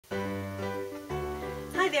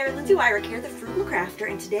there, Lindsay Weirich here, the Frugal Crafter,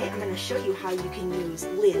 and today I'm going to show you how you can use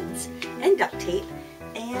lids and duct tape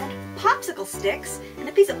and popsicle sticks and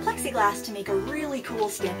a piece of plexiglass to make a really cool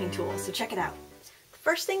stamping tool. So check it out. The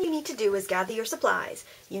first thing you need to do is gather your supplies.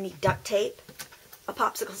 You need duct tape, a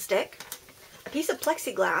popsicle stick, a piece of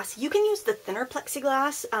plexiglass. You can use the thinner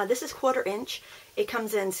plexiglass. This is 1/4 inch. It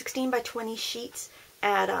comes in 16 by 20 sheets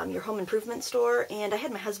at your home improvement store, and I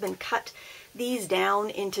had my husband cut these down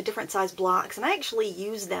into different size blocks, and I actually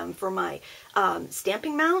use them for my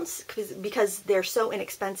stamping mounts because they're so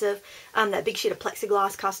inexpensive. That big sheet of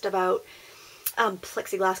plexiglass cost about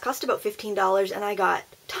 $15, and I got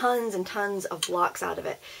tons and tons of blocks out of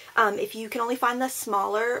it. If you can only find the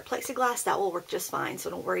smaller plexiglass, that will work just fine, so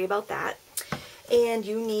don't worry about that. And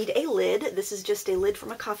you need a lid. This is just a lid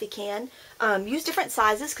from a coffee can. Use different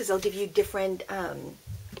sizes because they'll give you different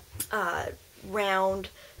round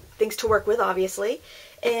things to work with, obviously.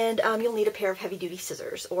 And you'll need a pair of heavy-duty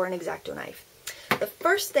scissors or an X-Acto knife. The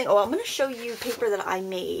first thing, I'm going to show you paper that I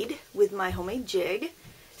made with my homemade jig.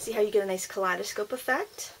 See how you get a nice kaleidoscope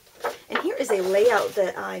effect? And here is a layout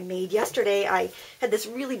that I made yesterday. I had this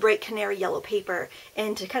really bright canary yellow paper,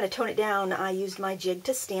 and to kind of tone it down, I used my jig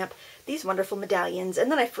to stamp these wonderful medallions,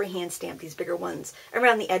 and then I freehand stamped these bigger ones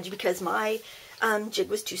around the edge because my jig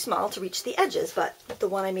was too small to reach the edges, but the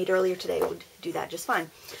one I made earlier today would do that just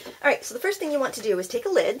fine. Alright, so the first thing you want to do is take a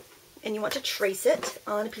lid, and you want to trace it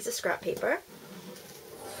on a piece of scrap paper.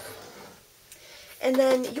 And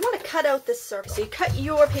then you want to cut out this circle. So you cut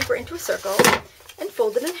your paper into a circle and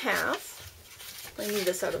fold it in half. Let me move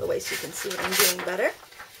this out of the way so you can see what I'm doing better.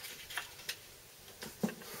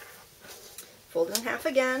 Fold it in half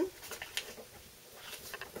again.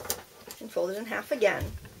 And fold it in half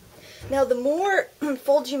again. Now the more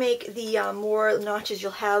folds you make, the more notches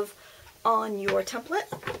you'll have on your template.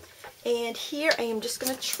 And here I am just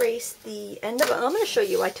going to trace the end of it. I'm going to show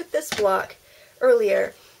you. I took this block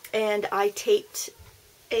earlier and I taped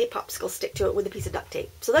a popsicle stick to it with a piece of duct tape.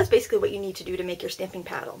 So that's basically what you need to do to make your stamping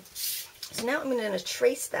paddle. So now I'm going to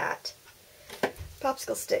trace that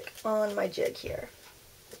popsicle stick on my jig here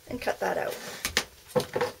and cut that out.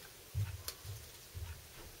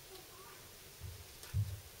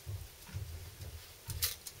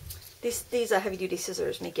 These heavy-duty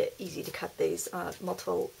scissors make it easy to cut these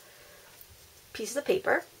multiple pieces of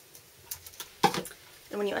paper.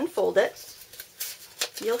 And when you unfold it,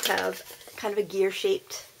 you'll have kind of a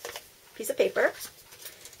gear-shaped piece of paper.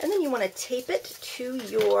 And then you want to tape it to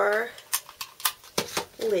your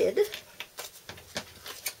lid,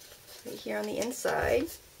 right here on the inside.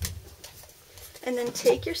 And then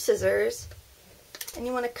take your scissors and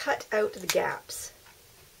you want to cut out the gaps.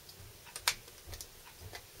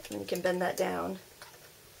 And you can bend that down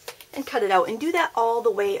and cut it out, and do that all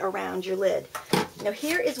the way around your lid. Now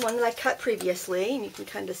here is one that I cut previously, and you can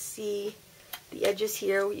kind of see the edges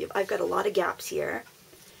here. I've got a lot of gaps here.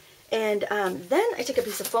 And then I took a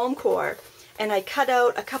piece of foam core and I cut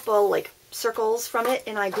out a couple like circles from it,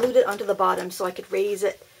 and I glued it onto the bottom so I could raise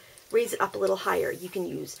it up a little higher. You can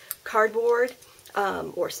use cardboard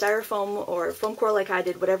or styrofoam or foam core like I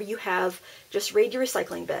did, whatever you have. Just raid your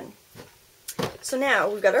recycling bin. So now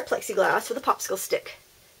we've got our plexiglass with a popsicle stick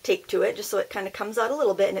taped to it, just so it kind of comes out a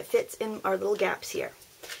little bit and it fits in our little gaps here.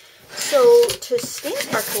 So to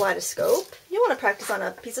stamp our kaleidoscope, you want to practice on a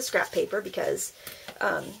piece of scrap paper because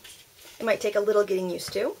it might take a little getting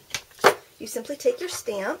used to. You simply take your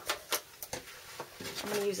stamp. I'm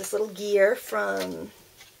going to use this little gear from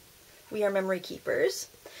We Are Memory Keepers.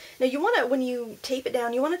 Now you want to, when you tape it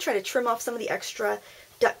down, you want to try to trim off some of the extra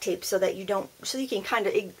duct tape so that you can kind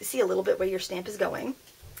of see a little bit where your stamp is going.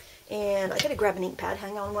 And I gotta grab an ink pad.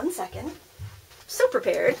 Hang on one second. So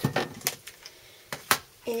prepared.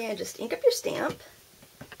 And just ink up your stamp.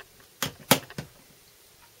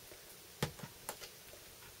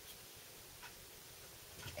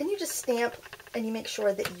 And you just stamp and you make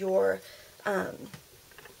sure that your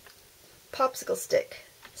popsicle stick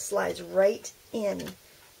slides right in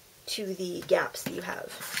to the gaps that you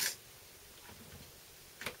have.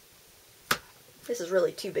 This is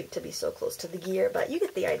really too big to be so close to the gear, but you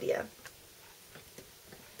get the idea.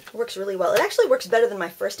 It works really well. It actually works better than my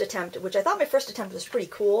first attempt, which I thought my first attempt was pretty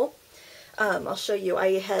cool. I'll show you.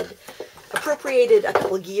 I had appropriated a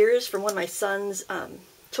couple of gears from one of my son's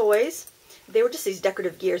toys. They were just these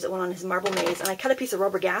decorative gears that went on his marble maze, and I cut a piece of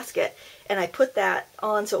rubber gasket, and I put that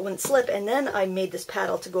on so it wouldn't slip, and then I made this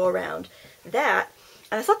paddle to go around that.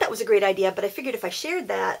 And I thought that was a great idea, but I figured if I shared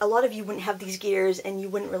that, a lot of you wouldn't have these gears, and you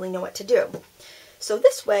wouldn't really know what to do. So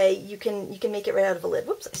this way, you can make it right out of a lid.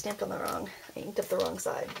 Whoops, I stamped on the wrong, I inked up the wrong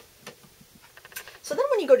side. So then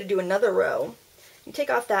when you go to do another row, You take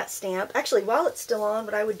off that stamp. Actually, while it's still on,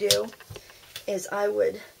 what I would do is I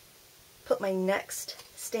would put my next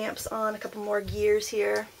stamps on, a couple more gears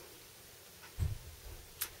here,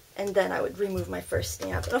 and then I would remove my first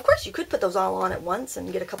stamp. And of course you could put those all on at once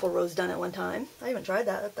and get a couple rows done at one time. I haven't tried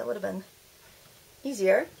that. That would have been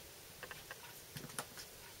easier.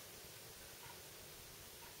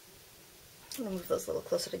 I'm going to move those a little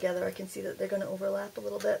closer together. I can see that they're going to overlap a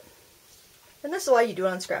little bit. And this is why you do it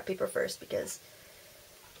on scrap paper first, because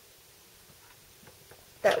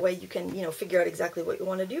that way you can, you know, figure out exactly what you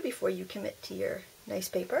want to do before you commit to your nice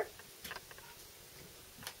paper.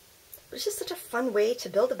 But it's just such a fun way to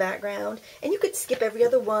build a background, and you could skip every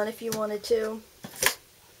other one if you wanted to.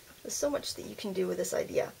 There's so much that you can do with this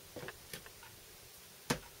idea.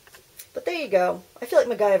 But there you go. I feel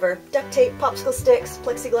like MacGyver. Duct tape, popsicle sticks,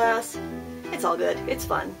 plexiglass. It's all good. It's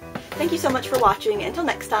fun. Thank you so much for watching. Until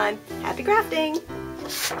next time, happy crafting!